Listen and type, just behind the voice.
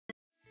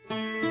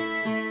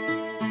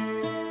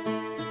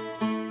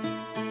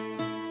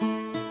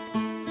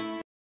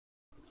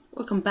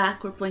Welcome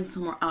back. We're playing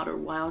some more Outer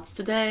Wilds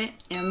today,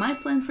 and my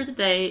plan for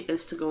today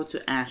is to go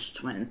to Ash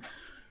Twin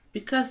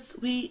because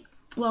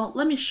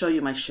let me show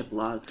you my ship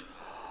log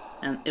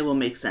and it will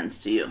make sense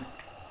to you.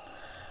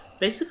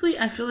 Basically,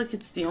 I feel like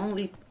it's the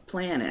only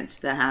planet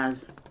that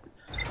has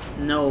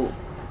no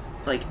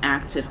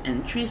active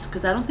entries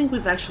because I don't think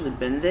we've actually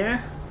been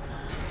there.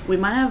 We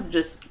might have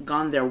just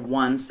gone there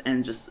once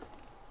and just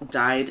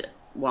died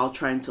while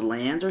trying to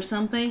land or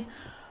something,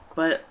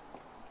 but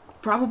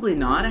probably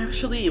not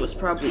actually. It was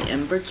probably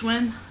Ember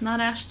Twin, not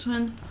Ash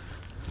Twin.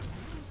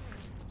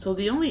 So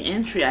the only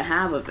entry I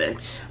have of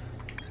it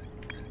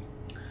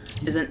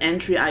is an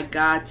entry I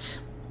got.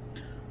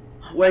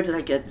 Where did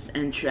I get this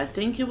entry? I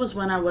think it was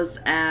when I was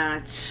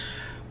at...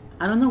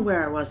 I don't know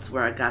where I was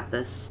where I got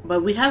this.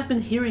 But we have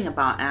been hearing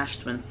about Ash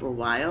Twin for a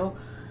while.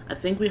 I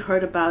think we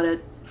heard about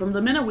it from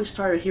the minute we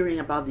started hearing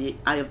about the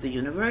Eye of the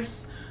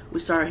Universe. We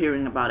started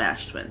hearing about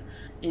Ash Twin.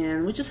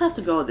 And we just have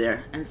to go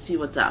there and see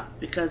what's up,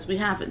 because we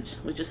haven't.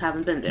 We just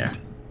haven't been there.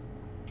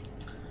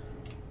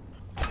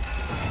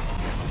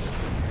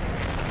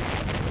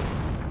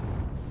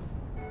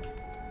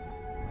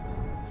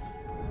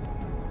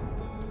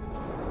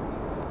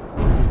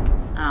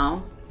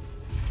 Ow.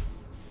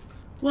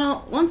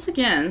 Well, once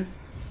again,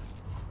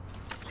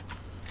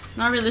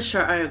 not really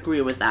sure I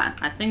agree with that.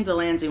 I think the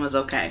landing was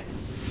okay.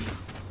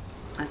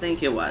 I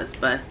think it was,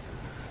 but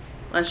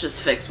let's just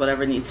fix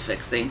whatever needs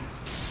fixing.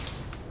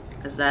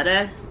 Is that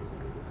it?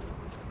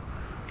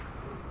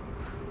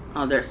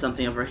 Oh, there's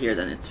something over here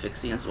that it's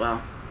fixing as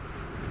well.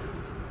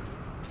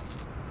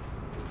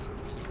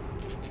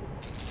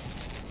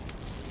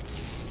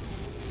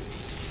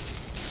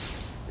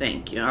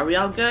 Thank you. Are we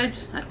all good?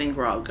 I think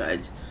we're all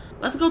good.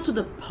 Let's go to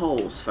the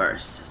poles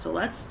first. So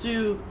let's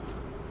do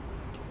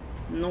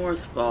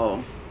North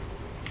Pole.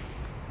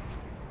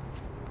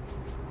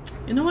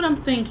 You know what I'm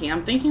thinking?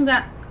 I'm thinking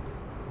that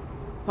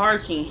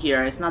parking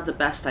here is not the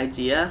best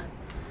idea.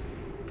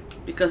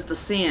 Because the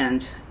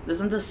sand,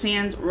 doesn't the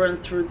sand run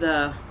through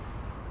the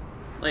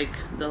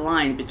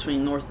line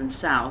between north and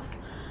south?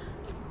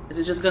 Is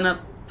it just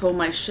gonna pull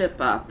my ship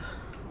up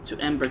to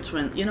Ember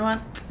Twin? You know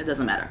what? It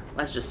doesn't matter.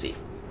 Let's just see.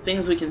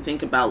 Things we can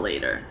think about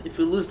later. If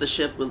we lose the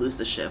ship, we lose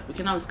the ship. We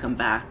can always come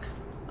back.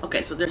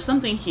 Okay, so there's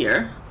something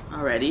here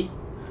already.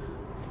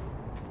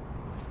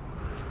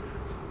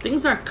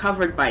 Things are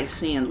covered by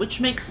sand,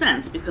 which makes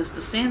sense because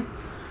the sand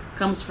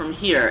comes from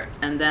here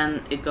and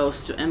then it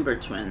goes to Ember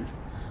Twin.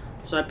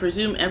 So I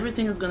presume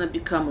everything is going to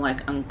become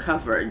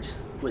uncovered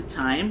with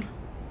time.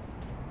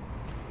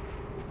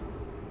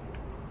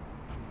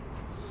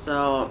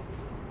 So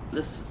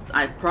this,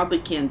 I probably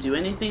can't do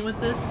anything with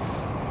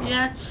this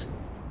yet.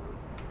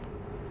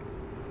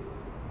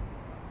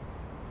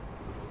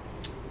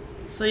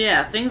 So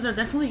yeah, things are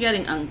definitely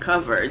getting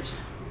uncovered.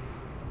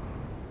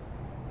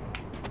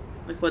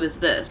 What is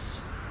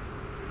this?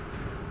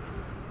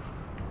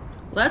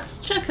 Let's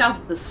check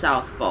out the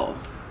South Pole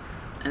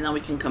and then we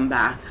can come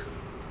back.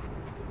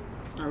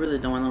 I really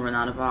don't want to run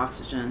out of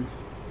oxygen.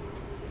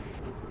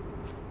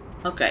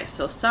 Okay,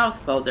 so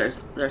South Pole, there's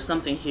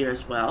something here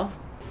as well.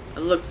 It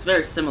looks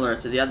very similar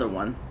to the other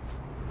one.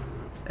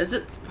 Is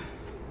it?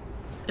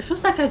 It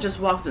feels like I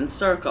just walked in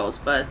circles,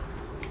 but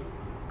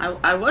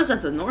I was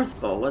at the North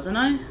Pole, wasn't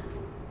I?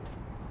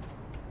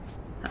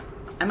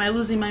 Am I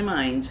losing my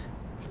mind?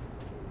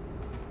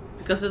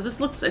 Because this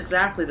looks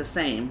exactly the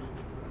same,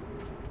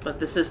 but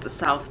this is the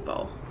South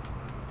Pole.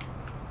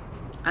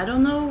 I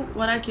don't know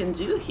what I can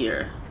do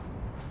here.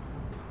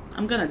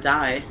 I'm gonna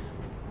die.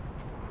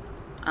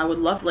 I would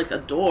love a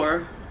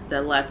door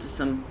that led to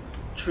some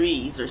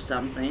trees or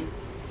something.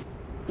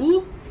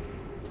 Ooh!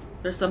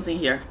 There's something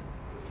here.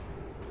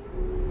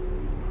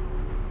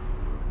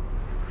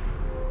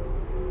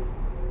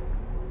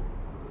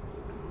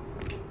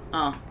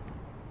 Oh.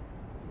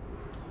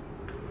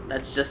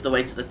 That's just the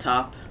way to the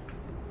top.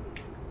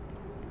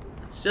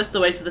 It's just the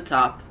way to the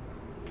top.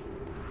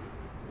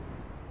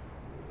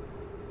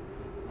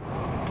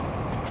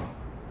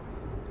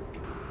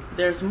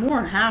 There's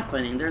more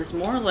happening. There's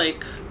more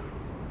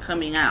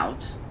coming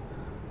out.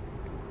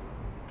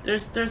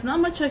 There's not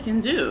much I can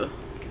do.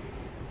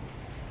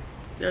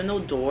 There are no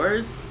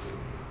doors.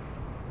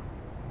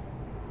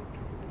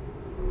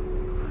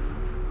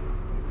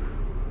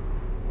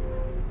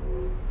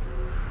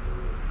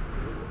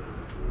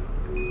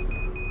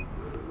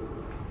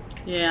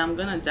 Yeah, I'm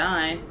gonna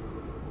die.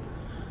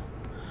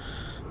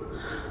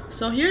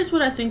 So here's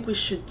what I think we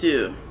should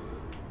do.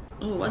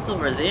 Oh, what's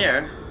over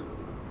there?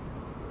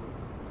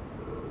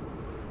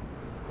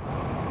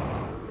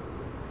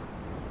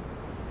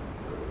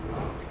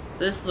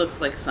 This looks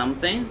like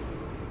something.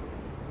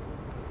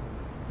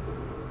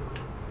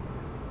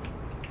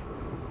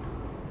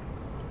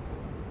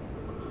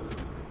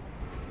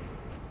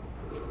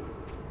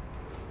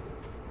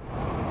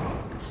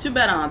 It's too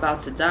bad I'm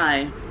about to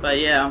die, but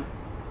yeah.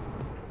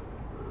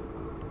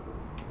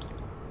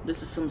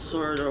 This is some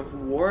sort of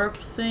warp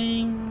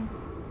thing.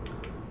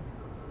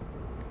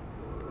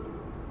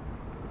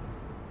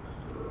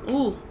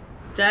 Ooh,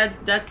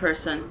 dead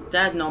person.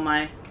 Dead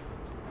Nomai.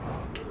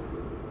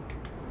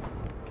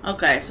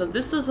 Okay, so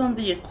this is on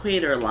the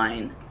equator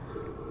line.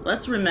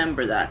 Let's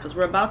remember that, because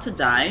we're about to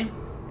die.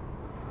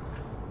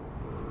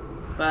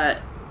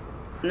 But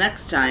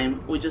next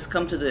time, we just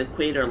come to the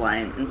equator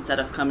line instead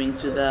of coming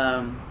to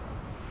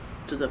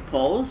the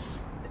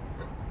poles.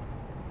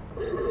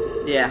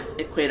 Yeah,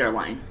 equator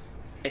line.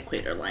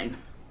 Equator line.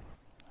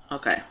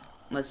 Okay,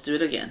 let's do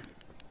it again.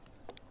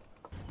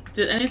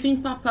 Did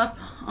anything pop up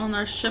on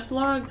our ship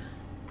log?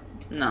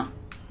 No.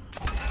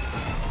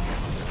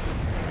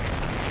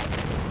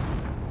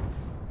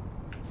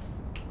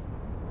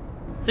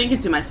 Thinking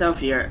to myself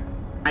here,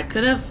 I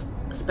could have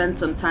spent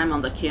some time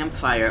on the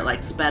campfire,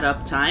 like sped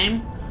up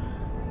time,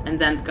 and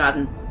then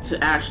gotten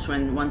to Ash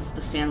Twin once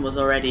the sand was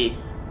already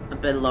a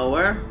bit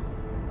lower.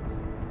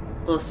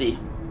 We'll see.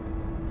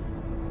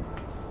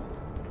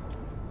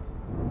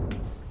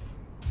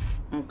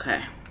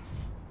 Okay.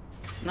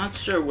 Not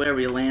sure where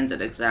we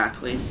landed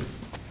exactly.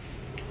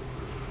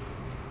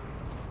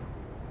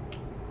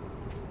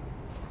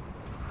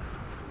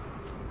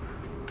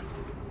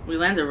 We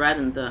landed right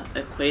in the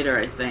equator,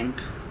 I think.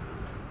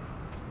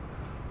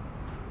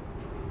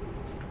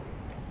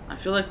 I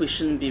feel like we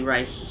shouldn't be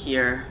right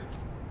here.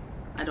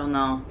 I don't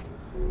know.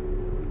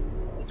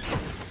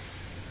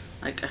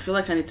 Like, I feel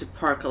like I need to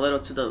park a little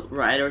to the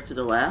right or to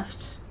the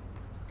left.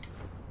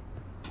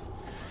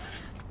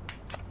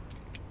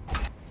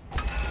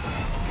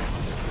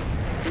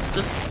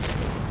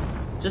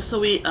 Just so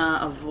we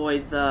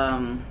avoid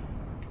the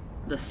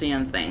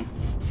sand thing.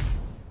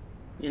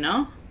 You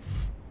know?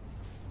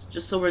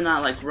 Just so we're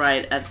not like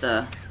right at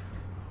the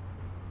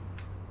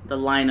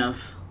line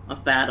of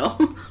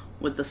battle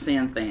with the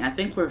sand thing. I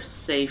think we're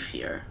safe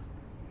here.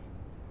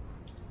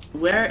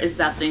 Where is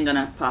that thing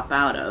gonna pop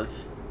out of?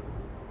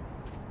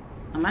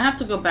 I might have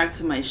to go back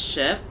to my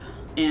ship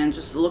and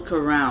just look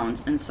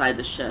around inside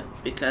the ship,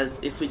 because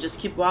if we just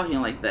keep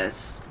walking like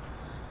this,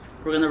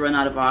 we're gonna run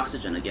out of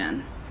oxygen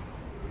again.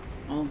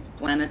 Oh,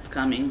 planet's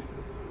coming.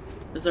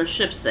 Is our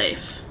ship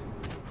safe?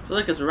 I feel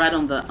like it's right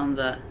on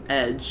the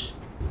edge.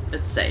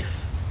 It's safe.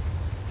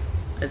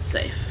 It's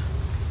safe.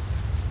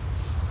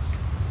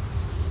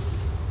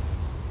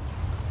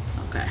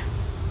 Okay.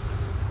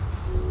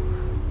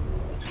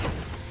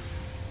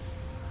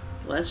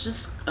 Let's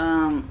just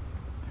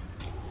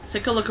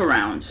take a look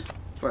around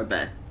for a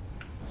bit.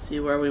 See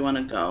where we want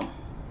to go.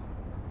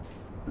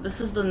 This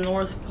is the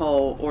North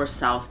Pole or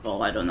South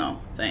Pole, I don't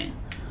know, thing.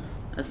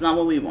 That's not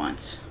what we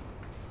want.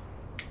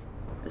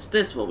 Is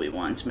this what we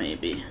want,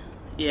 maybe?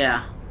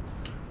 Yeah.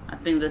 I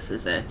think this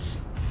is it.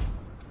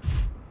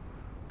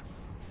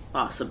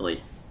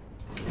 Possibly.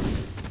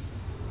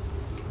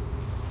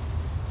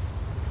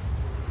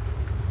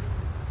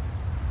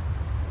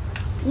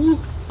 Ooh.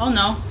 Oh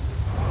no.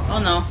 Oh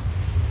no.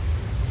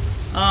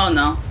 Oh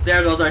no.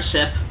 There goes our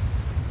ship.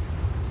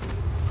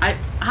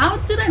 How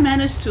did I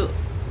manage to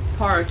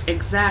park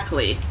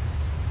exactly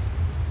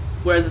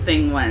where the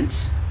thing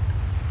went?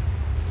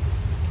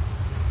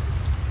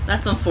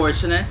 That's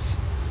unfortunate.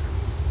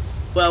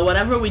 Well,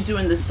 whatever we do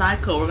in this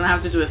cycle, we're gonna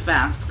have to do it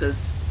fast,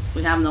 because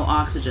we have no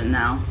oxygen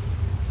now.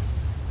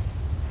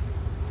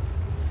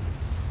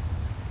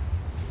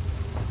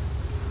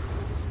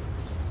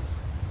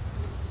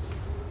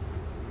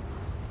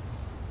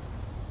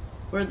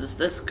 Where does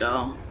this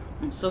go?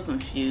 I'm so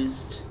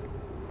confused.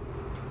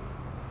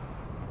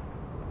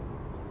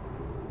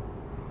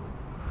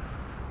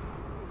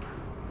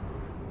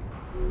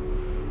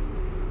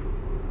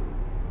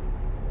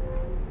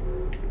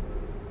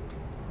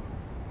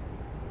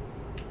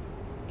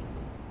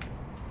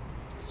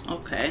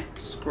 Okay,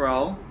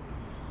 scroll.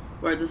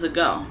 Where does it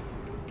go?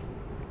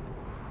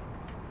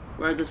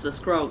 Where does the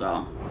scroll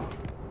go?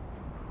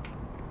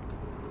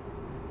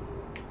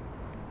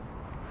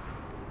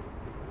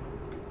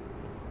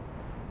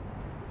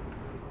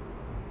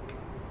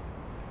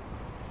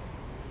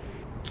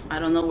 I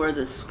don't know where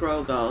this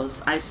scroll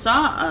goes. I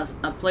saw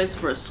a place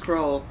for a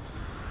scroll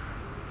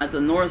at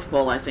the North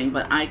Pole, I think,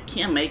 but I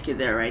can't make it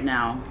there right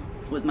now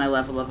with my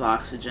level of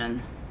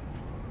oxygen.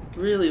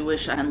 Really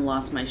wish I hadn't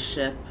lost my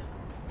ship.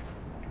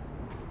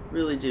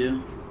 Really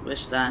do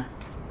wish that.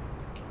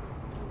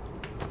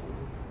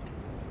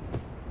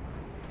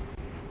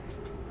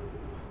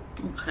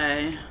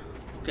 Okay.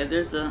 Okay,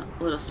 there's a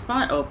little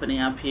spot opening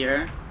up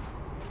here.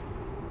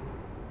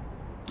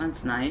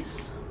 That's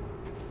nice.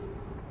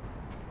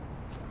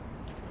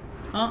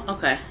 Oh,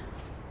 okay.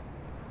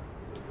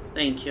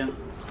 Thank you.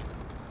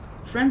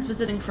 Friends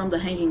visiting from the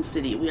Hanging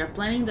City. We are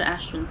planning the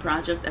Ash Twin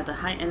project at the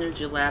High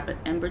Energy Lab at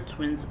Ember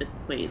Twin's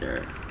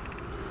Equator.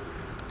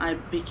 I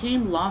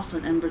became lost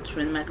on Ember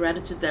Twin. My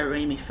gratitude that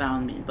Raimi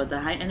found me, but the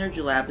High Energy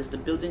Lab is the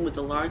building with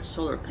the large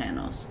solar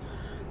panels.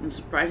 I'm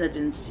surprised I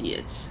didn't see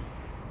it.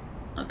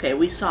 Okay,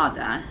 we saw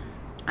that.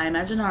 I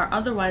imagine our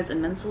otherwise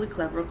immensely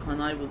clever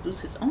Konoi would lose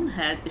his own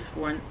head if it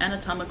were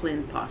anatomically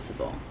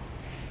impossible.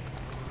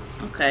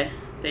 Okay,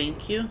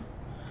 thank you.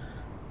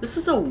 This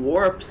is a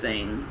warp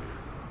thing.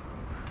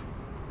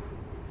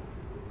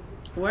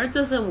 Where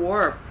does it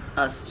warp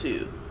us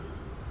to?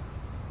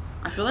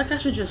 I feel like I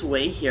should just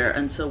wait here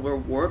until we're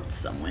warped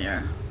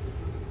somewhere.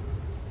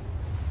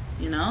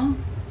 You know?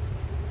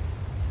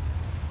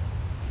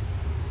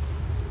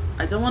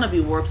 I don't want to be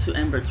warped to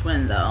Ember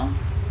Twin though,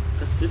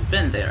 because we've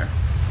been there.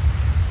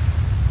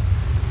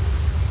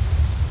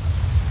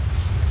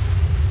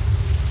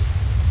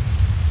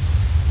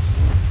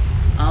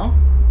 Oh?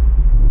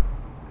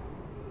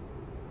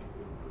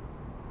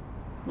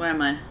 Where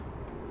am I?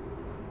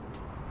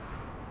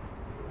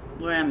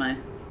 Where am I?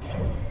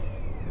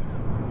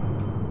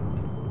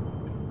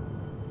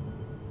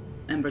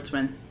 Ember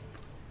Twin.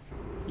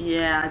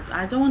 Yeah,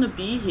 I don't want to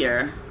be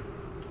here.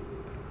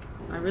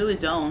 I really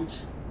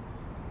don't.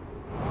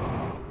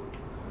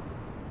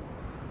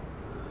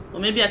 Well,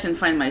 maybe I can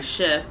find my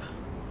ship.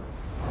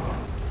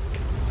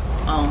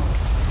 Oh.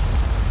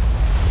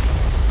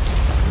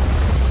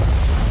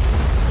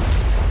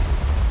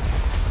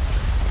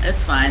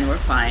 It's fine, we're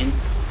fine.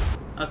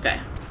 Okay,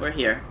 we're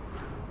here.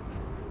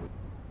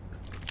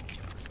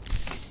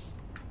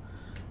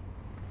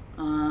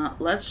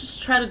 Let's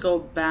just try to go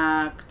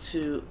back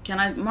to... Can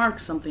I mark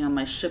something on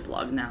my ship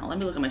log now? Let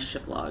me look at my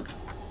ship log.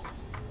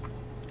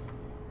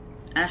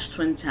 Ash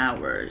Twin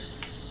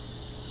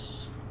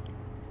Towers.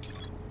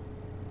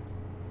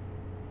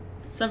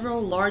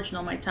 Several large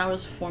Nomite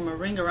towers form a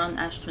ring around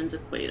Ash Twin's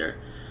equator.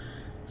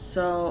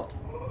 So,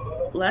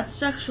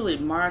 let's actually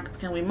mark...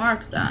 Can we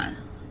mark that?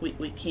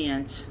 We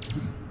can't.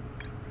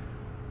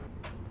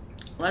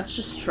 Let's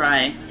just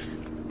try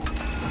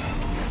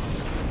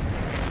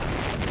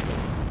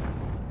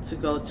to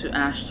go to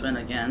Ash Twin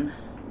again.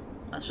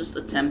 Let's just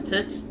attempt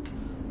it.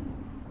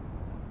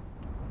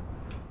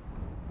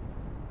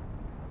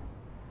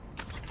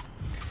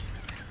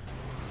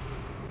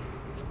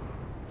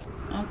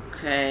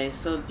 Okay,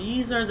 so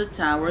these are the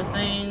tower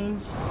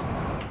things.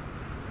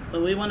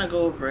 But we want to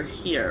go over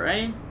here,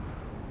 right?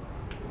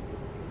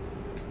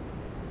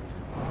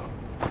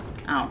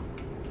 Ow.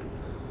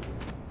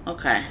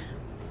 Okay.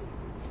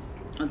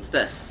 What's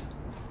this?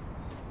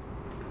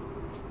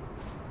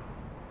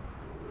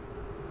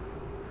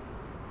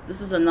 This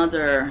is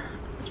another...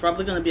 It's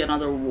probably going to be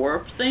another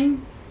warp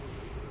thing.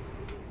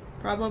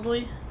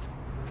 Probably.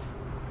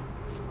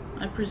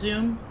 I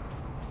presume.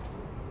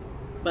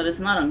 But it's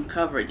not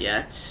uncovered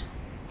yet.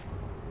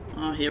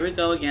 Oh, here we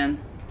go again.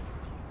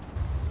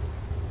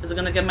 Is it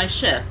going to get my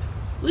ship?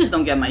 Please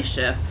don't get my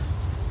ship.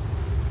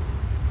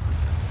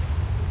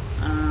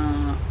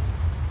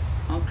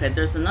 Okay,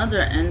 there's another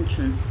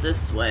entrance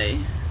this way.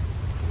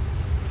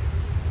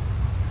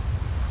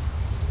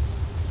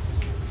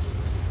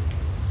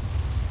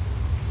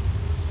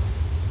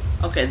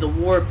 Okay, the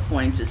warp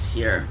point is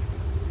here.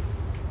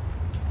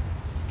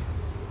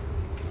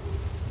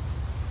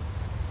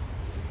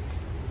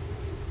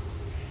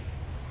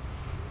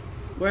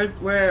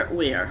 Where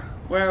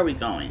are we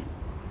going?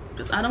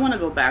 Because I don't want to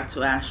go back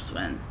to Ash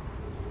Twin.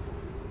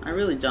 I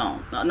really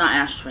don't. No, not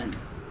Ash Twin.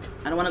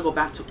 I don't want to go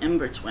back to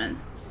Ember Twin.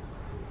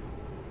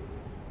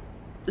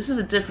 This is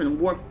a different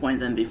warp point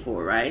than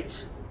before,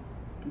 right?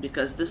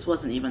 Because this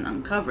wasn't even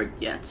uncovered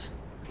yet.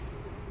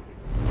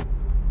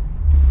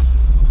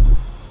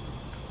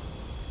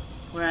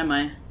 Where am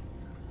I?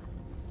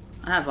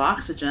 I have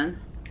oxygen.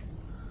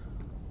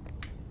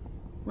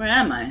 Where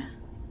am I?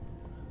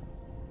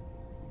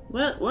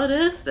 What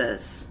is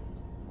this?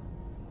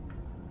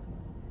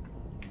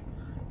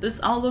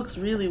 This all looks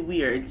really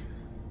weird.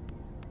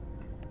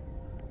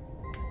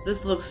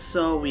 This looks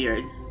so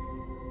weird.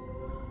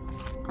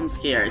 I'm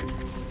scared.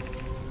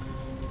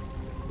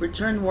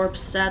 Return warp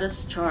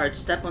status charge.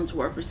 Step onto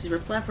warp receiver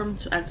platform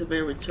to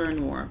activate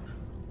return warp.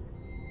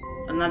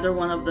 Another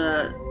one of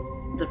the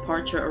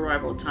departure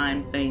arrival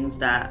time things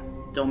that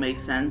don't make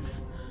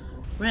sense.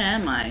 Where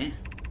am I?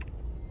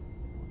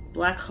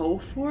 Black Hole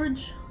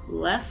Forge?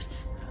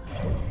 Left?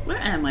 Where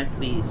am I,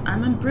 please?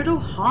 I'm in Brittle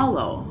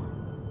Hollow.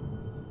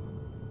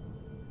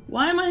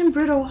 Why am I in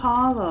Brittle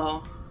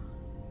Hollow?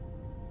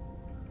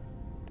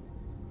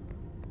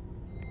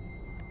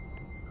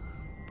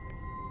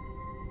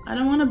 I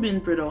don't want to be in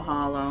Brittle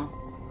Hollow.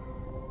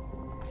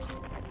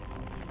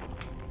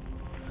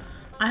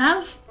 I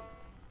have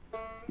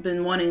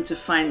been wanting to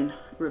find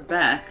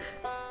Rebek.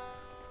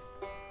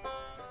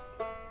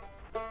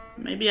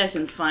 Maybe I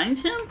can find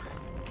him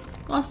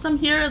whilst I'm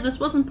here? This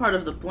wasn't part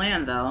of the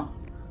plan, though.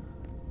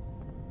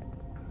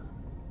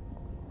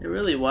 It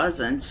really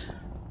wasn't.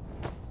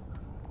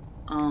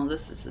 Oh,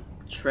 this is a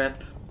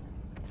trip.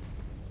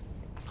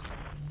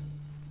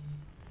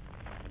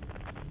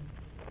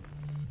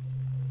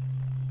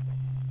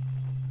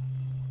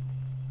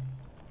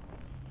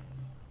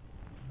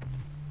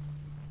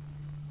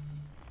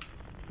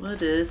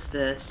 What is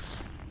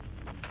this?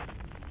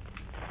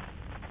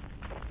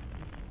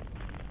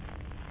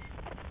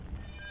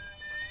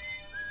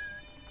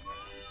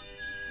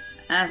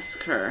 Ask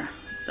her.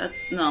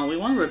 No, we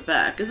want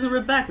Rebek. Isn't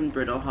Rebek in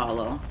Brittle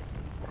Hollow?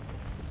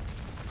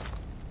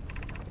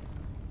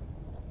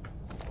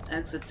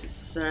 Exit to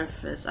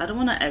surface. I don't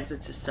want to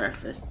exit to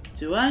surface,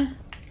 do I?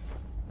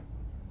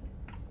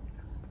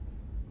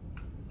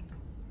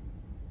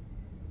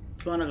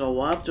 Do I want to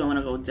go up? Do I want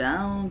to go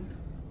down?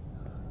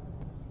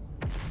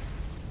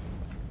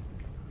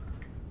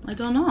 I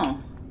don't know.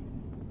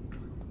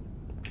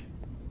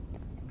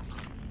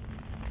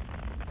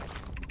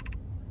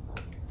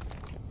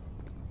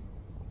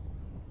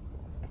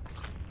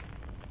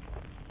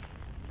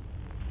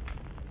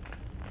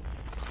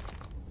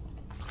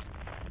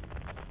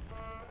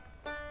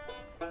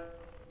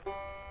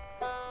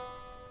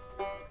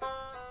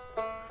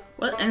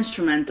 What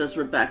instrument does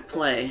Rebecca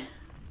play?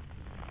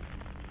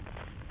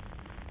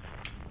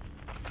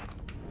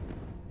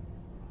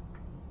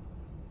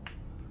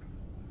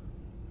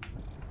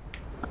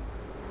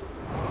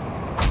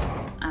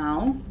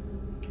 Ow.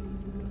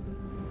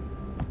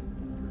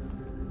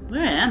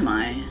 Where am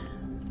I?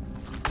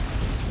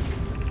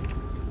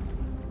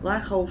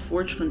 Black Hole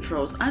Forge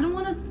controls. I don't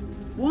want to...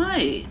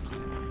 Why?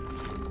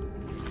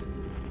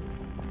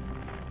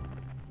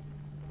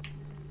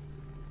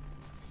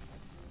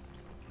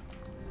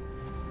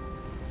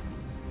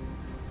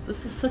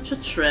 This is such a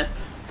trip.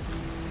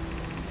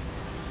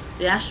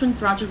 The Ash Twin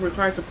project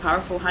requires a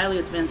powerful, highly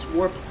advanced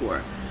warp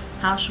core.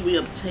 How should we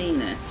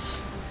obtain it?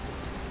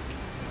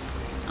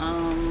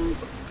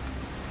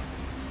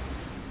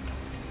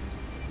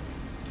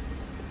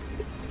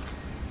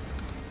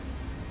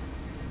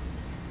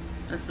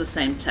 It's the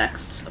same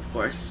text, of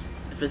course,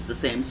 if it's the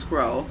same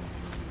scroll.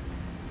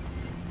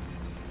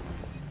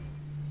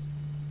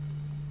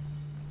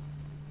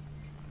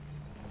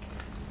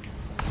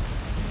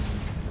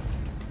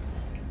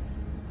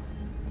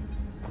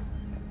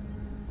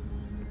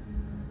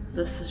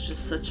 This is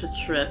just such a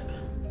trip.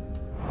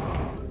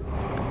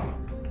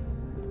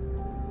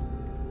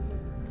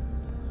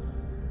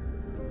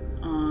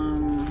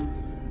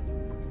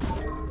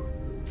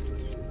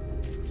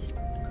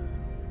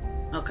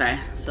 Okay,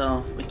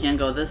 so we can't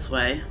go this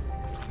way.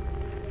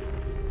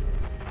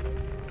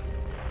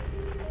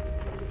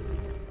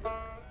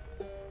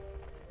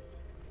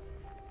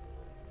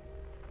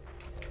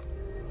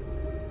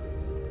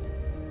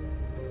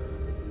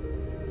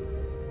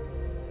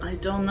 I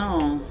don't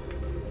know.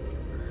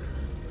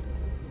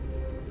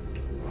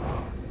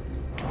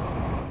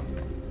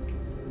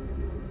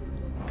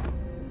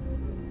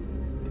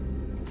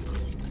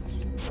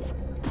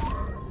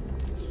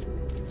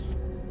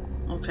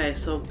 Okay,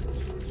 so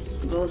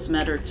ghost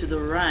matter to the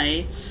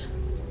right.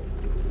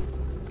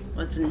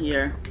 What's in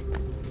here?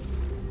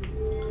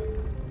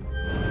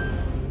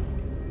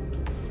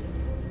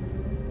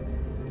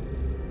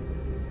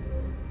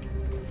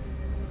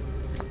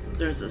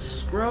 There's a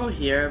scroll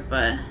here,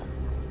 but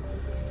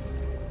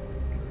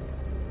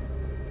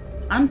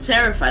I'm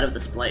terrified of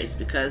this place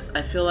because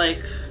I feel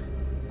like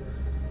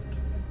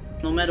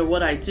no matter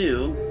what I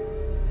do,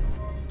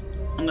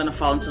 I'm gonna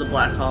fall into the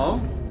black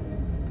hole.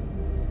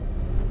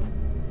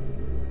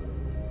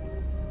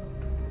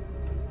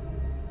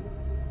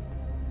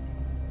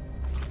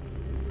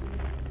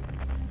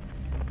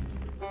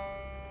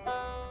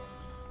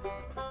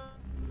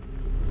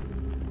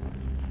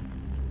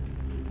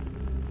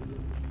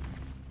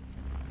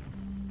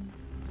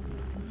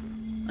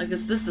 Like,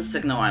 is this the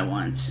signal I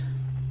want?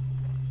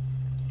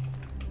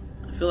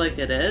 I feel like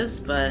it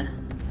is, but...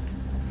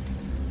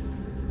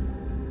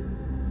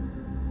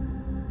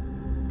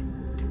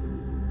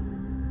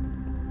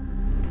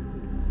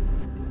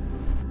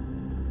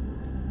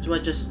 do I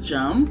just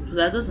jump?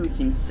 That doesn't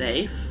seem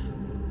safe.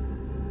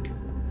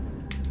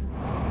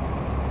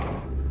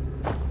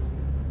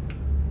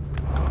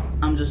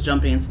 I'm just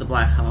jumping into the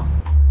black hole.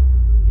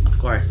 Of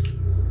course.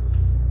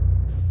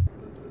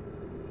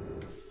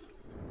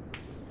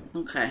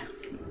 Okay.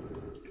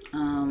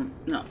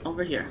 No,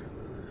 over here.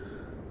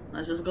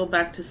 Let's just go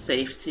back to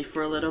safety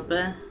for a little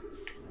bit.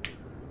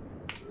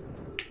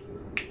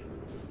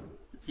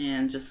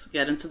 And just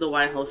get into the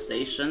Whitehall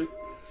station.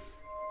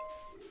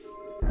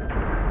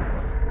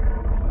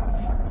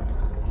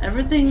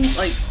 Everything,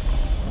 like,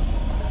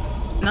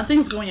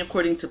 nothing's going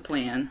according to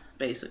plan,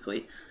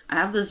 basically. I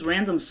have this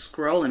random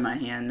scroll in my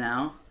hand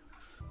now.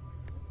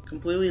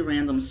 Completely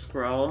random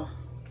scroll.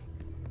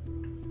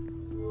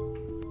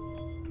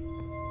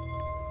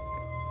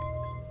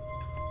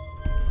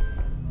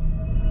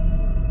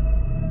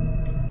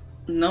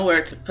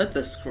 Nowhere to put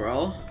the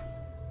scroll.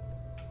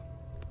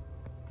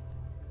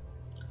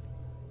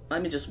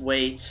 Let me just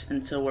wait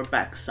until we're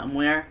back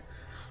somewhere.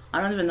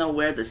 I don't even know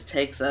where this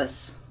takes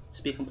us,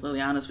 to be completely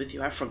honest with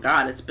you. I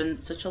forgot. It's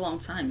been such a long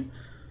time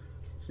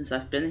since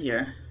I've been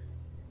here.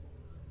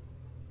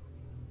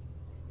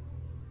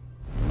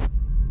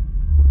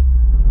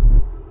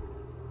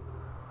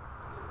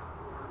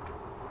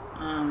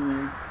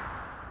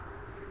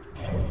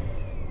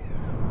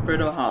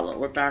 Brittle Hollow.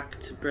 We're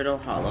back to Brittle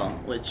Hollow,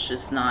 which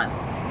is not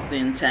the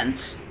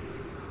intent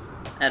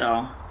at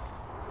all.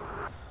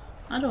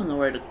 I don't know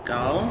where to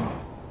go.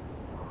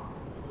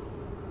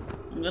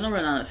 I'm gonna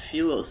run out of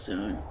fuel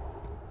soon.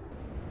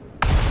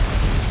 I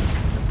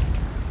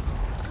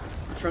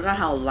forgot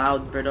how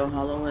loud Brittle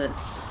Hollow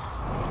is.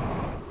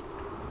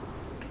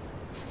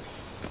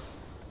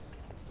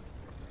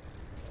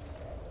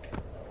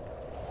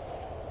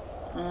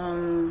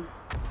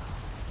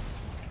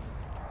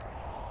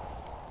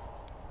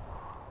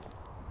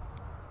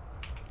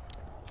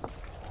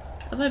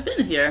 Have I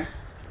been here?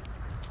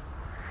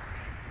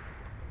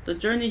 The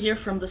journey here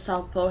from the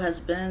South Pole has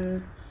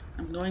been...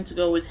 I'm going to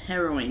go with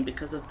harrowing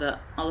because of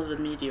all of the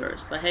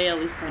meteors. But hey, at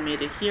least I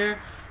made it here,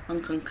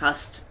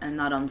 unconcussed and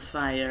not on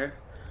fire.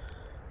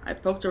 I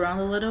poked around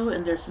a little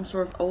and there's some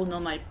sort of old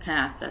nomite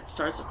path that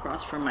starts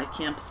across from my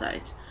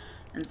campsite.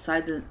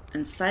 Inside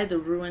the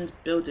ruined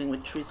building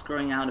with trees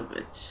growing out of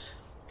it.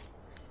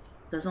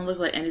 Doesn't look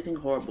like anything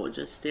horrible,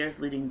 just stairs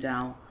leading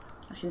down.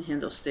 I can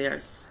handle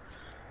stairs.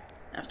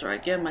 After I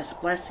get my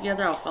supplies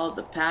together, I'll follow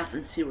the path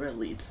and see where it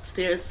leads.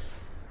 Stairs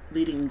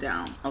leading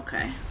down.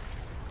 Okay.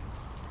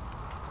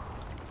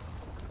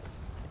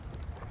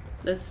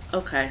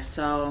 Okay,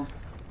 so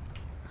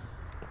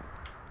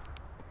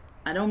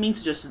I don't mean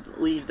to just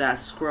leave that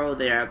scroll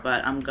there,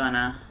 but I'm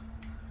gonna.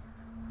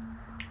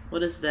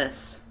 What is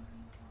this?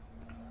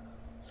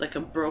 It's like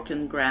a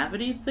broken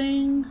gravity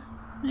thing,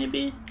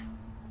 maybe?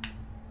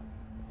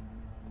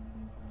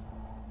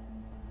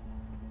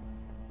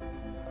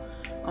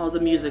 Oh, the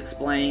music's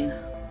playing.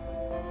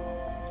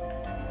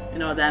 You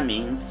know what that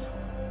means.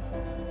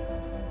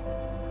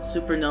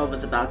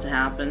 Supernova's about to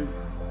happen.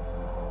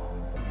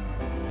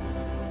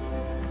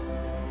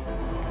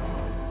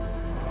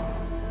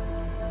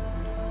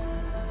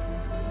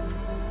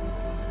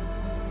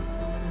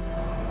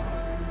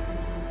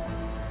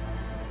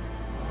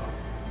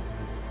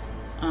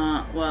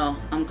 Well,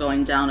 I'm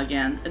going down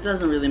again. It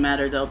doesn't really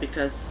matter though,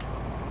 because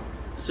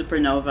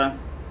supernova.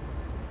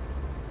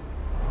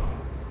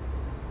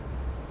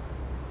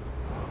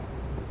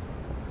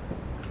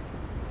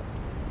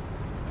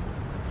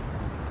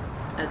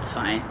 It's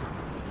fine.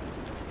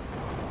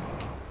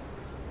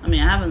 I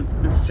mean, I haven't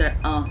necessarily...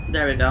 Oh,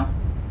 there we go.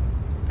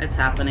 It's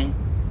happening.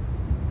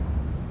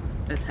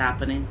 It's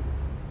happening.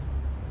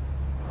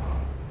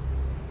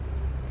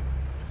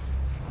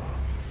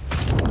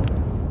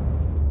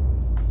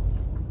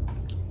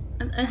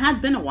 It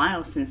had been a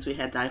while since we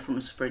had died from a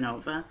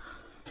supernova,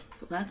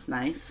 so that's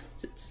nice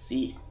to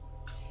see.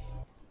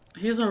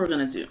 Here's what we're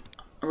gonna do.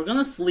 We're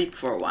gonna sleep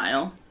for a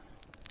while.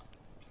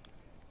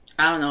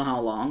 I don't know how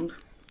long.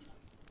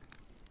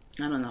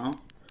 I don't know.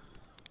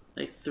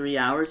 Like 3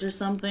 hours or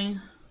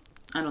something?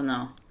 I don't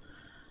know.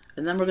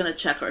 And then we're gonna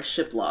check our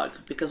ship log,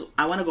 because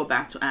I want to go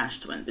back to Ash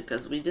Twin,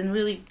 because we didn't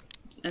really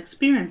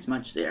experience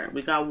much there.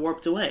 We got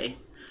warped away.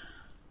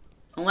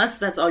 Unless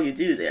that's all you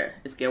do there,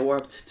 is get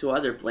warped to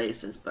other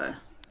places, but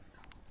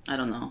I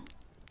don't know.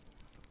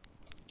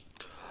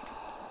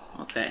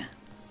 Okay.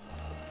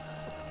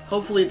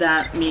 Hopefully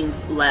that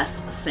means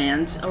less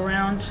sand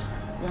around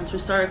once we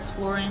start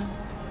exploring.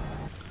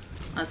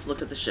 Let's look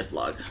at the ship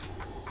log.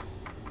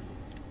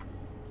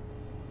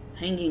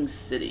 Hanging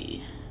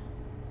City.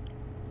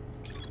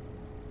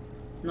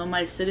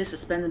 Nomai City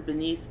suspended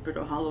beneath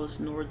Brittle Hollow's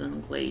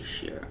northern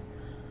glacier.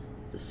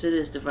 The city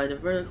is divided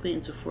vertically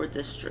into 4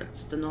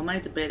 districts. The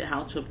Nomai debated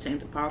how to obtain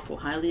the powerful,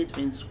 highly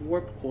advanced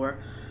warp core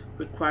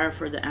required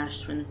for the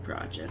Ash Twin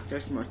project.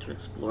 There's more to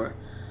explore.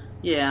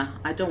 Yeah,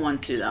 I don't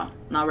want to though.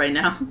 Not right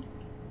now.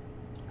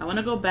 I want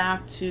to go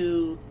back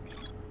to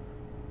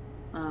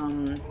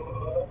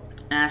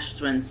Ash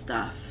Twin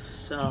stuff.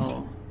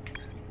 So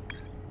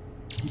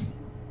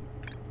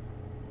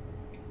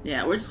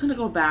yeah, we're just gonna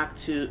go back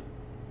to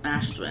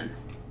Ash Twin.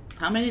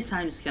 How many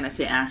times can I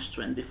say Ash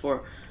Twin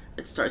before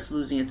it starts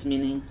losing its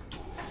meaning?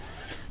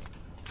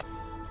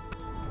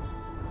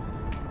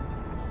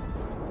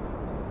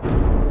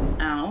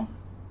 Ow.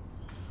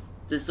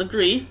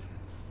 Disagree.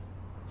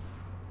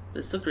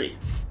 Disagree.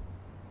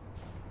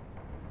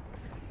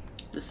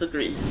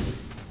 Disagree.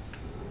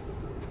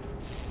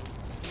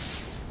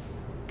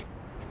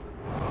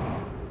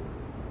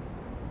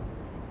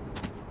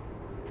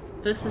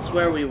 This is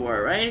where we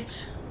were,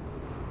 right?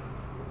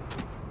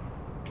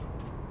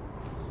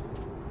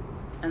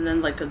 And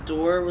then like a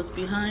door was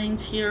behind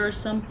here or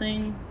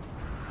something.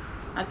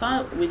 I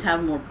thought we'd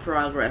have more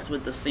progress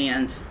with the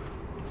sand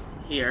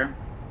here.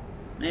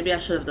 Maybe I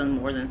should have done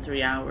more than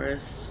 3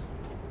 hours.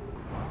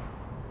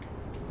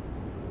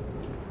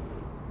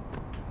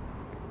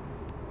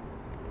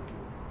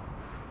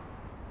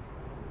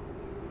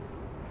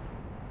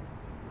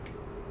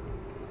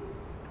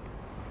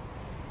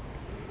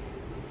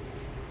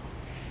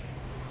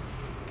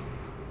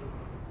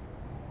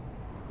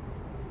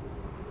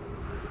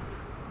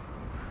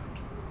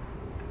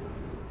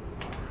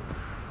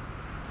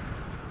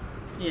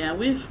 Yeah,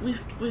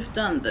 we've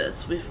done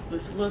this. We've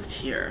looked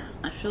here.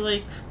 I feel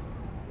like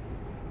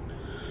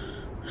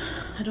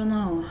I don't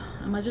know.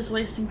 Am I just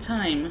wasting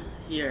time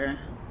here?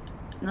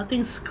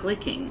 Nothing's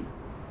clicking.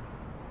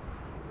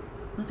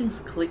 Nothing's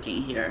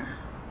clicking here.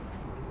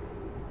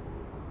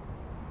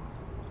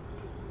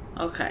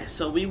 Okay,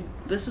 so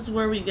this is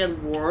where we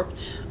get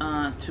warped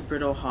to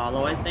Brittle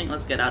Hollow, I think.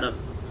 Let's get out of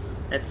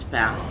its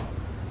path.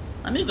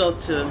 Let me go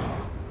to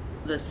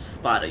this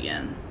spot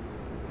again.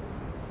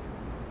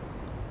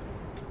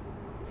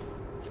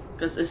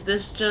 Because is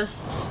this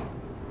just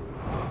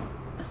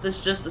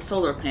a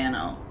solar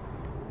panel?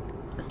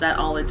 Is that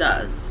all it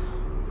does?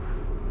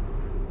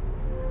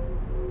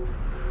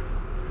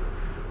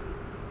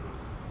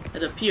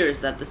 It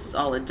appears that this is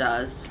all it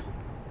does.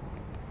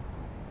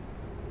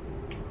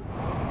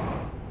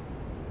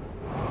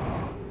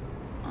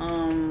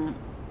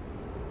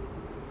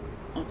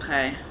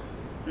 Okay.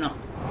 No.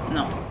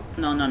 No.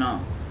 No, no,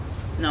 no.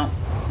 No.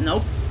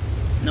 Nope.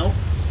 Nope.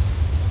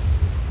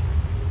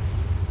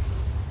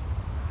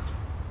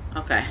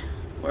 Okay.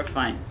 We're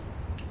fine.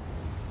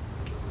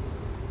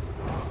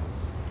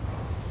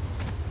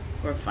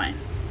 We're fine.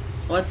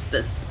 What's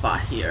this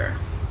spot here?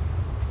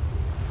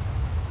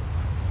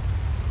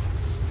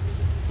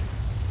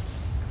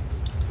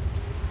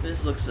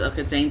 This looks like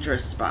a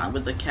dangerous spot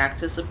with the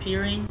cactus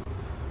appearing.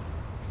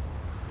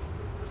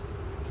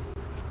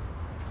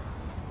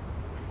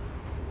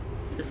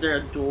 Is there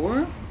a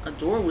door? A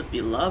door would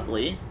be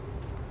lovely.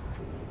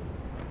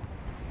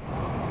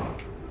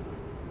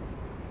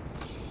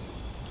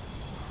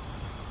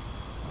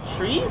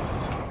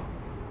 Trees?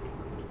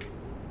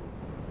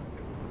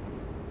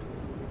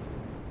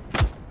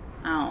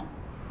 Ow.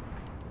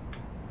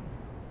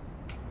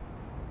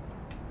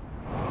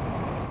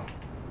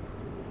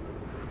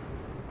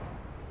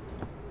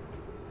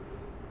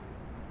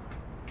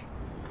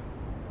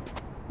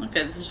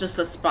 Okay, this is just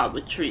a spot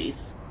with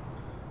trees.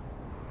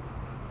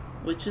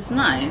 Which is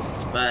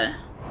nice, but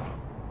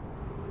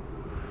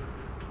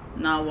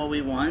not what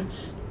we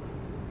want.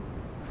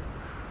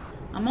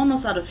 I'm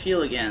almost out of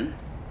fuel again.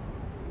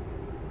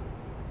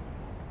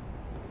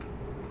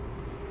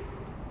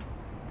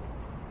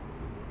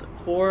 The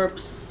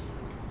corpse.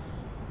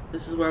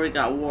 This is where we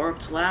got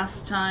warped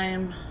last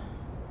time.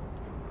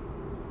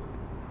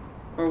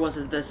 Or was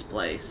it this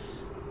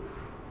place?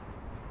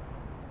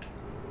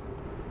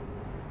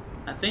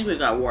 I think we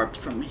got warped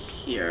from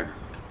here.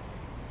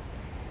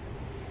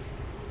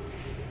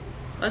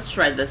 Let's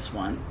try this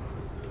one.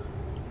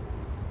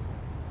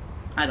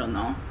 I don't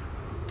know.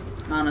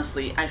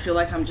 Honestly, I feel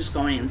like I'm just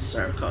going in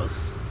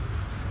circles.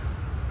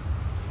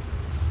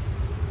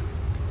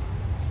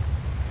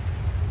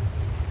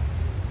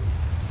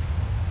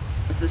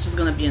 Is this just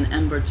gonna be an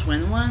Ember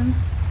Twin one?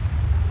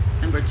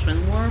 Ember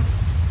Twin warp?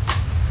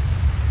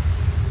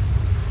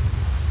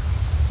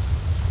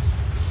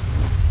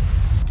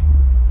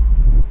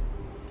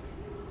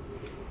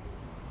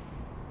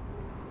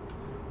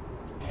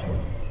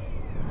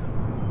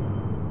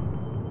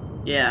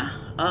 Yeah.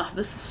 Ugh,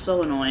 this is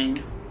so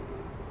annoying.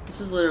 This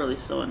is literally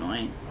so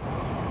annoying.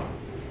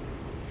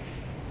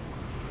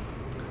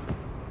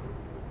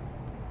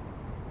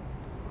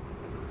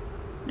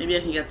 Maybe I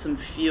can get some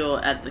fuel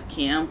at the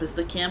camp. Is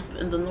the camp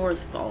in the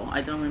North Pole?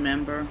 I don't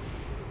remember.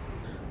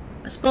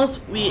 I suppose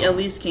we at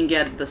least can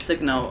get the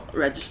signal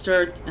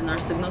registered in our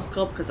signal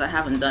scope, because I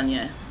haven't done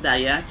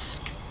that yet.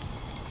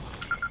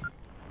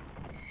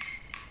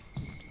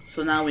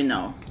 So now we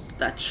know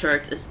that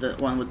Chert is the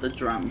one with the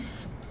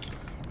drums.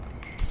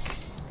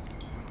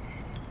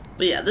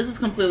 But yeah, this is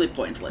completely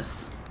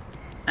pointless.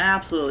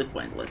 Absolutely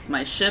pointless.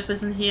 My ship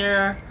isn't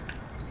here.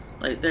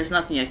 Like, there's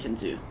nothing I can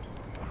do.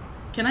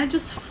 Can I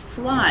just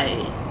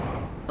fly?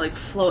 Like,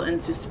 float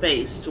into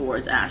space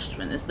towards Ash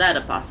Twin? Is that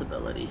a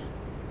possibility?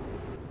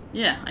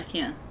 Yeah, I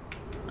can.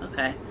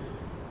 Okay.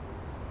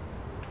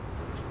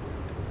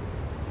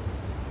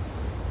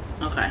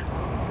 Okay.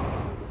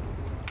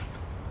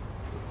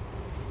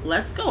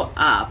 Let's go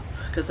up,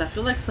 because I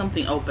feel like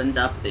something opened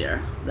up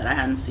there that I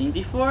hadn't seen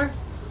before.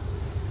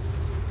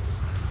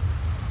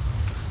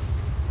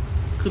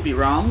 Could be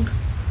wrong,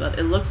 but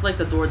it looks like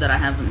a door that I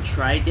haven't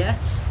tried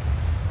yet.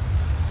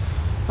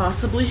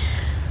 Possibly.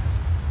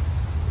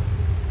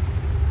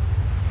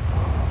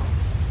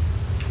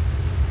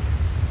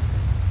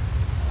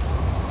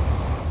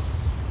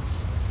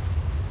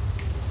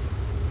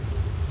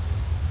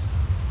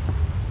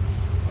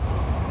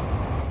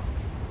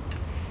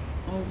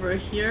 Over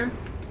here.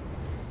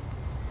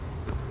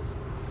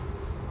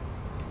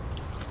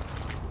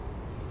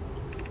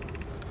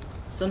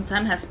 Some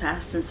time has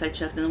passed since I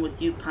checked in with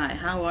you, Pi.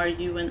 How are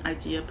you and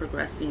Idea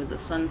progressing with the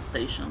Sun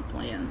Station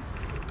plans?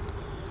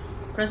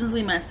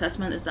 Presently, my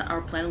assessment is that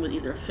our plan would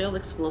either fail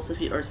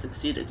explosively or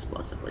succeed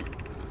explosively.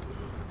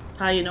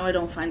 Pi, you know I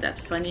don't find that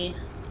funny.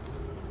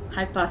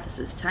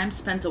 Hypothesis. Time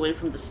spent away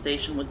from the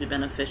station would be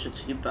beneficial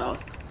to you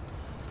both.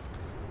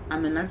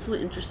 I'm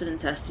immensely interested in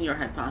testing your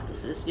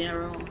hypothesis,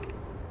 Yarrow.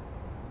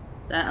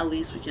 That at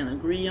least we can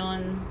agree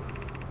on.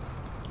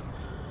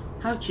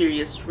 How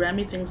curious.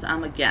 Remy thinks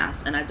I'm a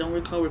gas, and I don't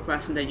recall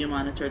requesting that you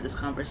monitor this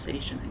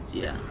conversation.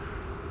 Idea.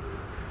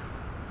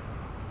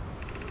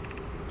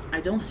 I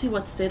don't see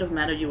what state of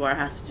matter you are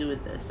has to do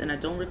with this, and I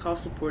don't recall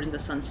supporting the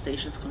Sun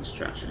Station's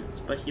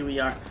constructions, but here we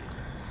are.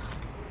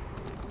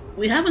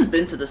 We haven't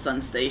been to the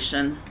Sun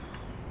Station,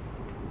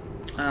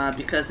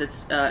 because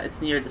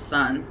it's near the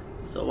sun,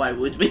 so why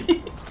would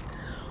we?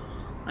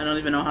 I don't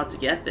even know how to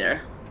get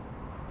there.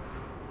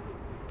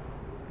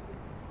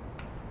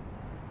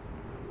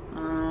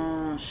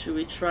 Should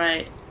we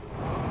try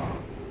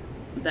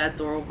that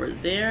door over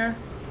there?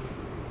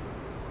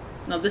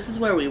 No, this is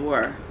where we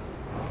were.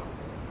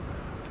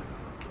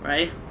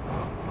 Right?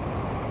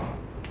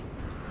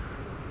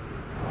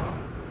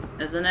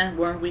 Isn't it?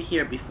 Weren't we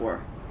here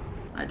before?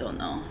 I don't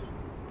know.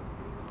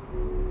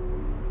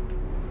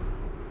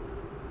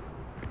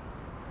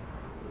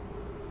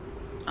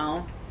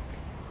 Oh.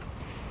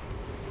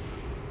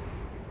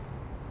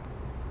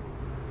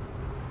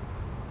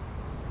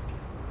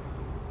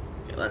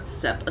 Okay, let's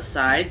step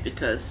aside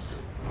because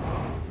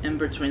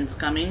Ember Twin's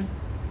coming.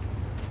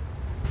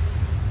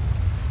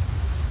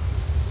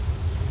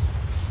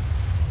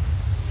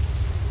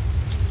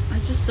 I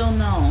just don't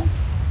know.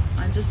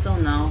 I just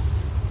don't know.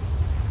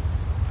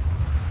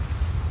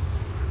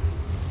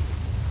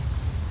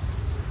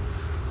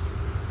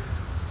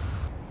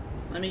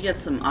 Let me get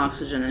some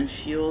oxygen and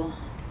fuel.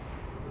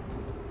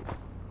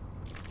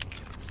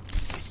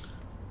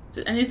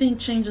 Did anything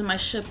change in my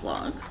ship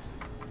log?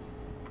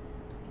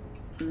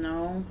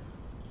 No.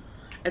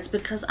 It's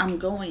because I'm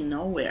going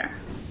nowhere.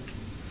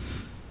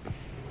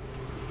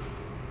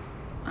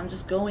 I'm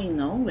just going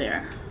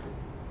nowhere.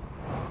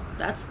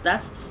 That's the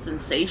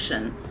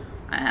sensation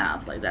I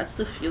have. Like, that's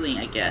the feeling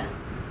I get.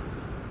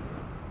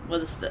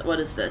 What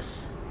is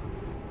this?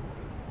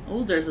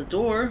 Oh, there's a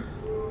door.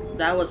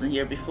 That wasn't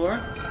here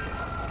before.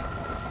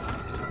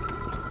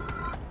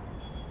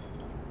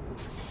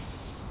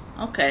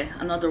 Okay,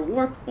 another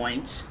warp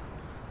point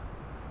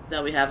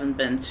that we haven't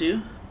been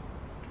to.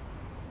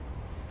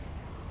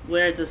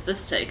 Where does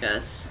this take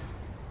us?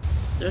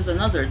 There's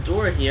another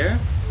door here.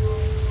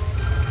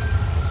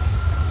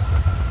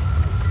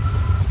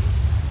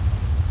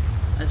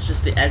 That's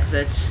just the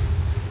exit.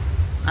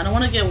 I don't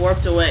want to get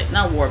warped away.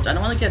 Not warped. I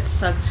don't want to get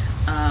sucked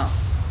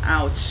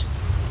out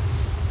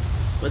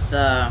with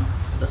the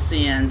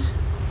sand.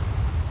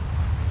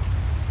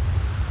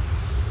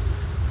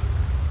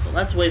 So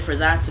let's wait for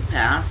that to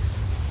pass.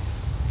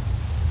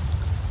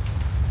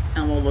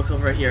 And we'll look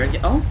over here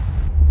again. Oh!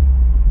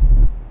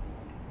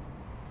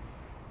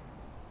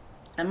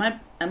 Am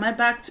I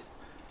back to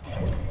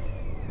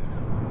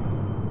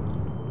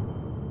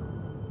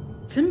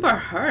Timber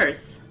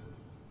Hearth?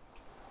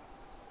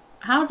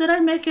 How did I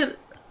make it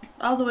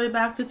all the way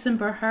back to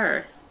Timber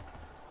Hearth?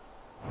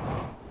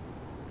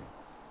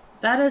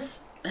 That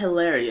is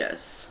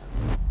hilarious.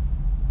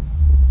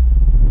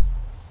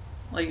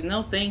 Like,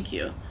 no thank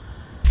you.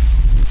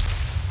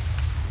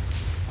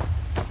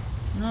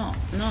 No,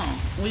 no.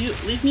 Will you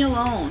leave me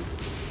alone?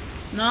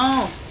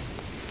 No.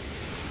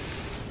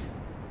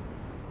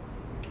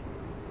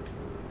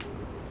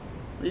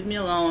 Leave me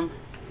alone.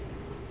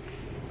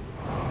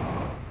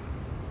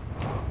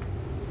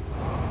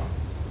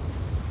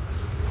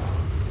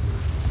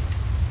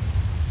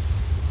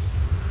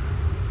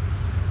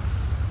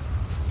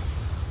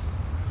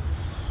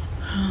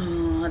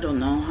 I don't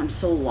know. I'm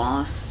so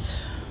lost.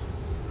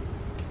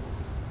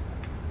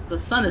 The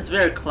sun is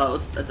very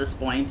close at this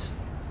point.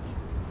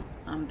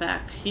 I'm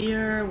back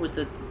here with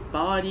the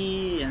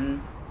body,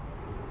 and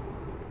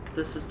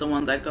this is the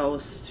one that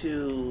goes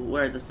to...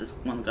 Where does this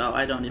one go?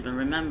 I don't even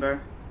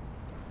remember.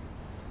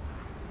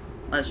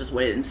 Let's just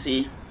wait and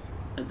see.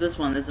 If this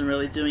one isn't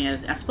really doing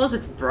anything. I suppose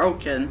it's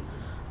broken.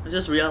 I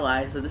just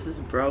realized that this is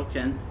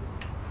broken.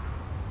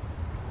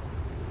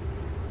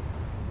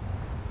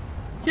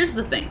 Here's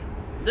the thing.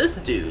 This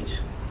dude,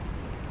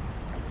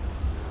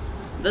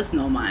 this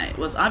Nomai,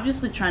 was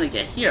obviously trying to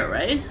get here,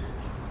 right?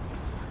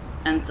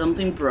 And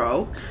something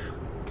broke.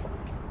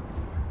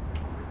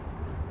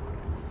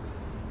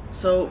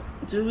 So,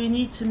 do we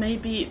need to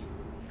maybe...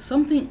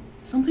 Something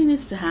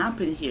needs to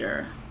happen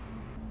here.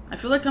 I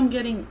feel like I'm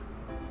getting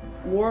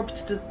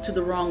warped to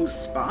the wrong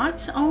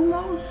spot,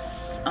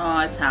 almost. Oh,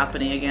 it's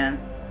happening again.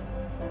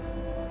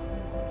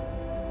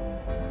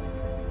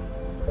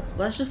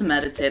 Let's just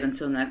meditate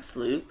until next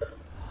loop.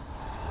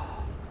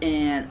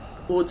 And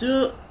we'll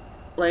do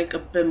like a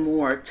bit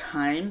more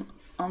time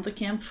on the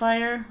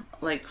campfire.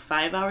 Like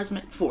 5 hours,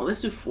 4.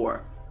 Let's do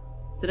 4.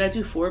 Did I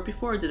do 4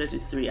 before, or did I do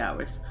 3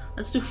 hours?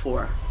 Let's do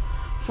 4.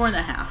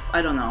 4.5.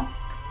 I don't know.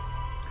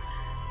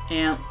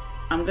 And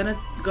I'm gonna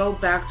go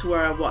back to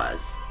where I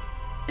was.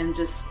 And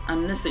just,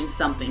 I'm missing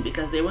something,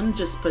 because they wouldn't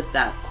just put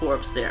that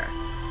corpse there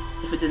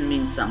if it didn't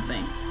mean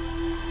something.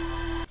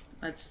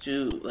 Let's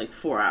do like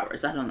 4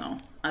 hours. I don't know.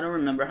 I don't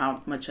remember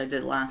how much I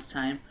did last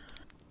time.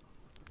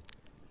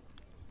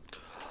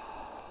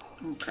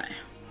 Okay.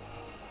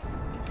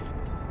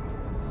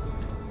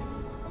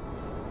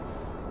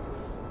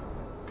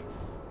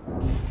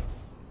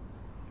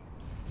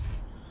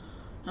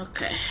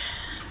 Okay.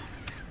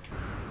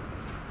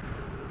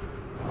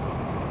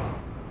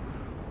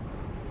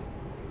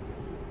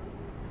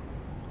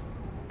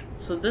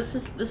 So this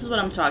is what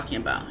I'm talking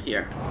about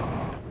here.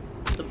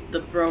 The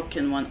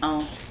broken one.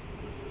 Oh.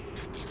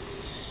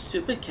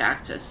 Stupid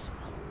cactus.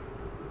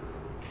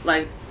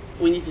 Like,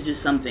 we need to do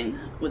something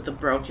with the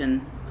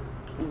broken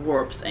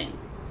warp thing,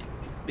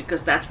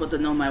 because that's what the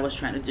Nomai was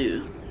trying to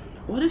do.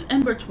 What if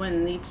Ember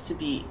Twin needs to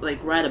be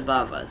like right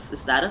above us?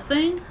 Is that a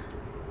thing?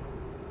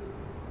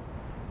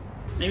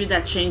 Maybe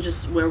that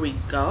changes where we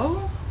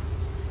go?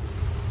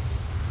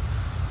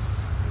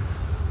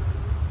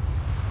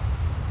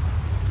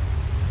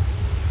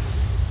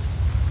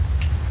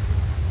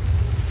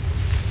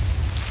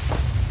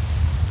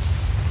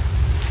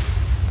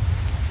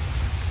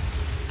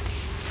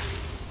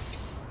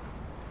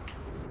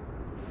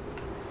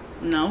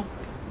 No.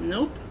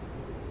 Nope.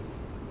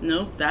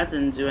 Nope, that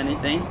didn't do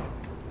anything.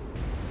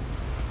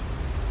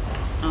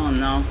 Oh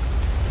no.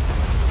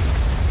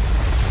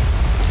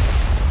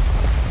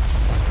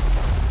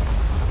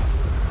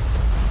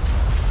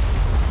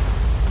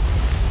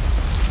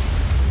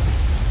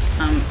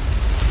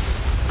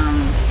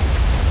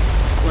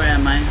 Where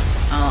am I?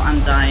 Oh, I'm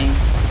dying.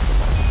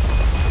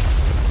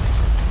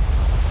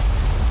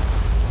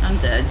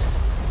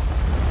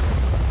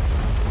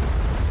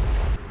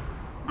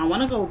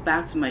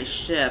 back to my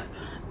ship,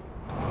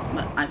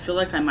 but I feel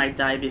like I might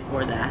die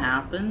before that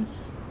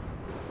happens.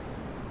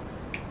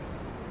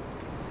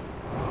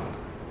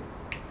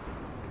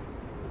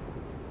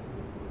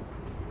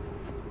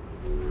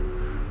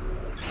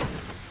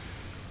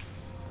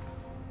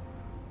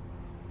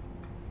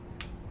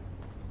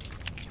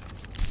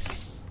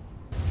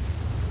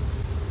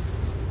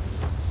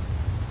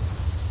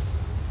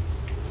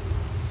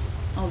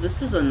 Oh,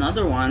 this is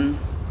another one.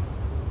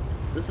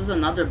 This is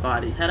another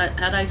body. Had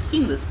I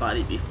seen this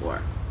body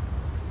before?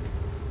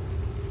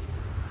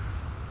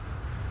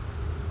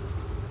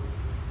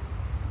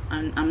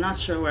 I'm not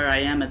sure where I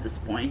am at this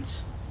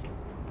point.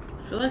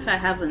 I feel like I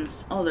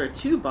haven't... Oh, there are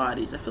two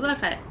bodies. I feel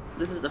like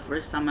this is the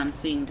first time I'm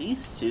seeing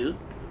these two.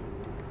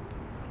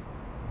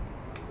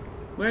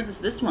 Where does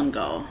this one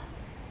go?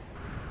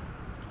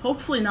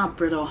 Hopefully not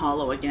Brittle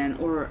Hollow again,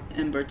 or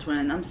Ember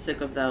Twin. I'm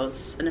sick of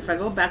those. And if I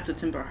go back to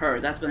Timber Her,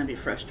 that's going to be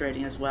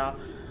frustrating as well.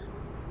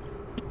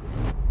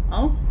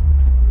 Oh?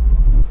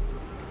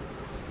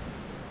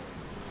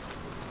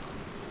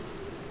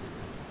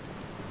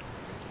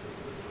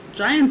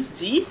 Giant's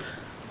Deep?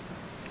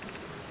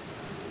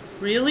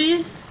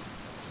 Really?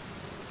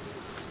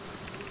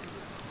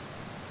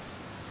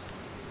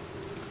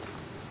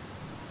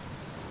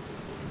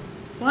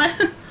 Why?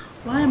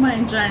 Why am I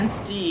in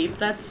Giant's Deep?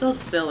 That's so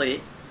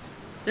silly.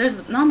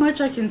 There's not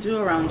much I can do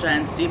around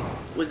Giant's Deep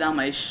without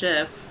my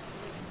ship.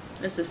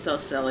 This is so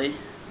silly.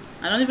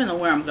 I don't even know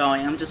where I'm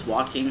going. I'm just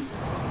walking.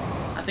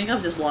 I think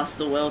I've just lost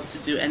the will to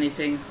do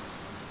anything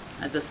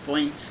at this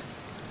point.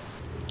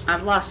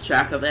 I've lost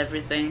track of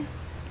everything.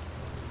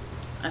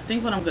 I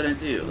think what I'm gonna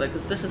do, like,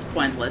 'cause this is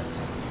pointless,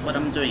 what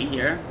I'm doing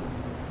here.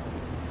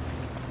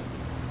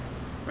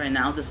 Right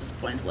now, this is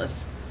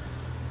pointless.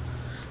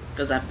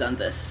 Because I've done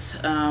this.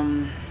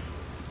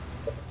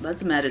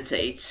 Let's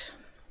meditate.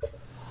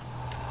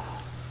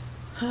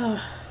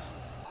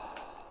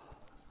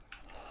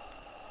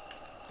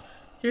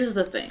 Here's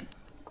the thing.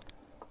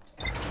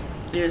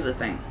 Here's the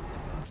thing.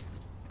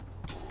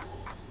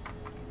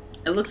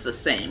 It looks the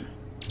same.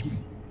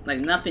 Like,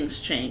 nothing's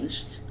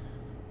changed.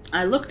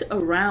 I looked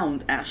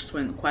around Ash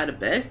Twin quite a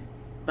bit,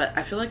 but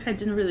I feel like I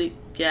didn't really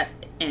get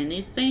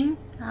anything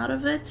out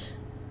of it.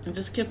 I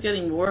just kept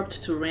getting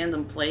warped to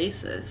random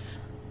places.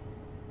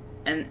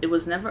 And it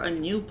was never a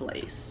new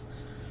place.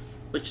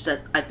 Which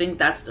I think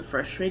that's the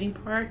frustrating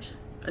part.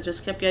 I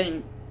just kept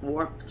getting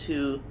warped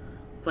to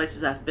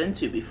places I've been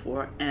to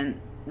before, and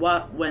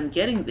when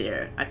getting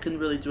there, I couldn't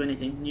really do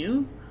anything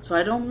new. So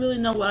I don't really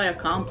know what I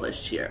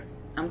accomplished here.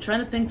 I'm trying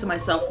to think to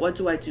myself, what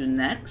do I do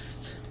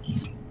next?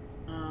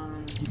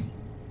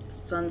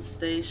 Sun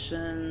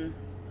Station.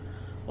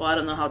 Well, I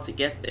don't know how to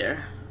get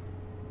there.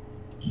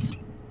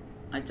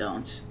 I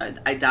don't.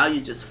 I doubt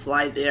you just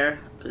fly there,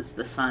 because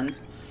the sun.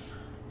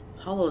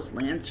 Hollow's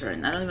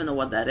Lantern. I don't even know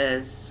what that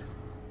is.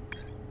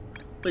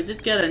 We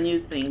did get a new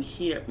thing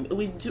here.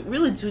 We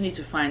really do need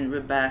to find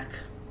Rebecca.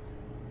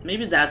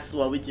 Maybe that's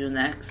what we do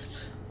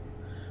next.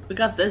 We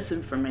got this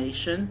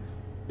information.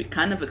 We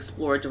kind of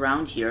explored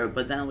around here,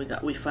 but then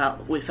we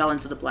fell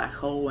into the black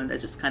hole, and that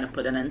just kind of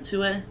put an end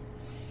to it.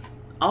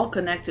 All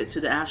connected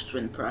to the Ash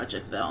Twin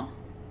project, though.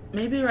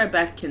 Maybe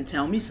Rebecca can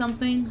tell me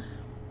something.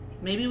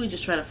 Maybe we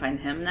just try to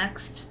find him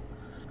next.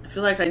 I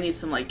feel like I need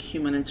some like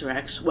human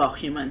interaction. Well,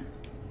 human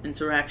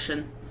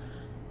interaction.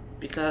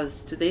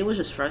 Because today was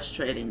just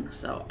frustrating.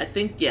 So I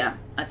think, yeah,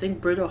 I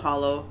think Brittle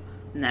Hollow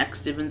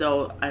next, even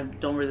though I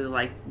don't really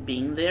like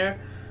being there.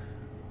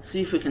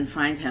 See if we can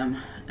find him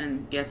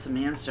and get some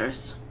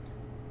answers.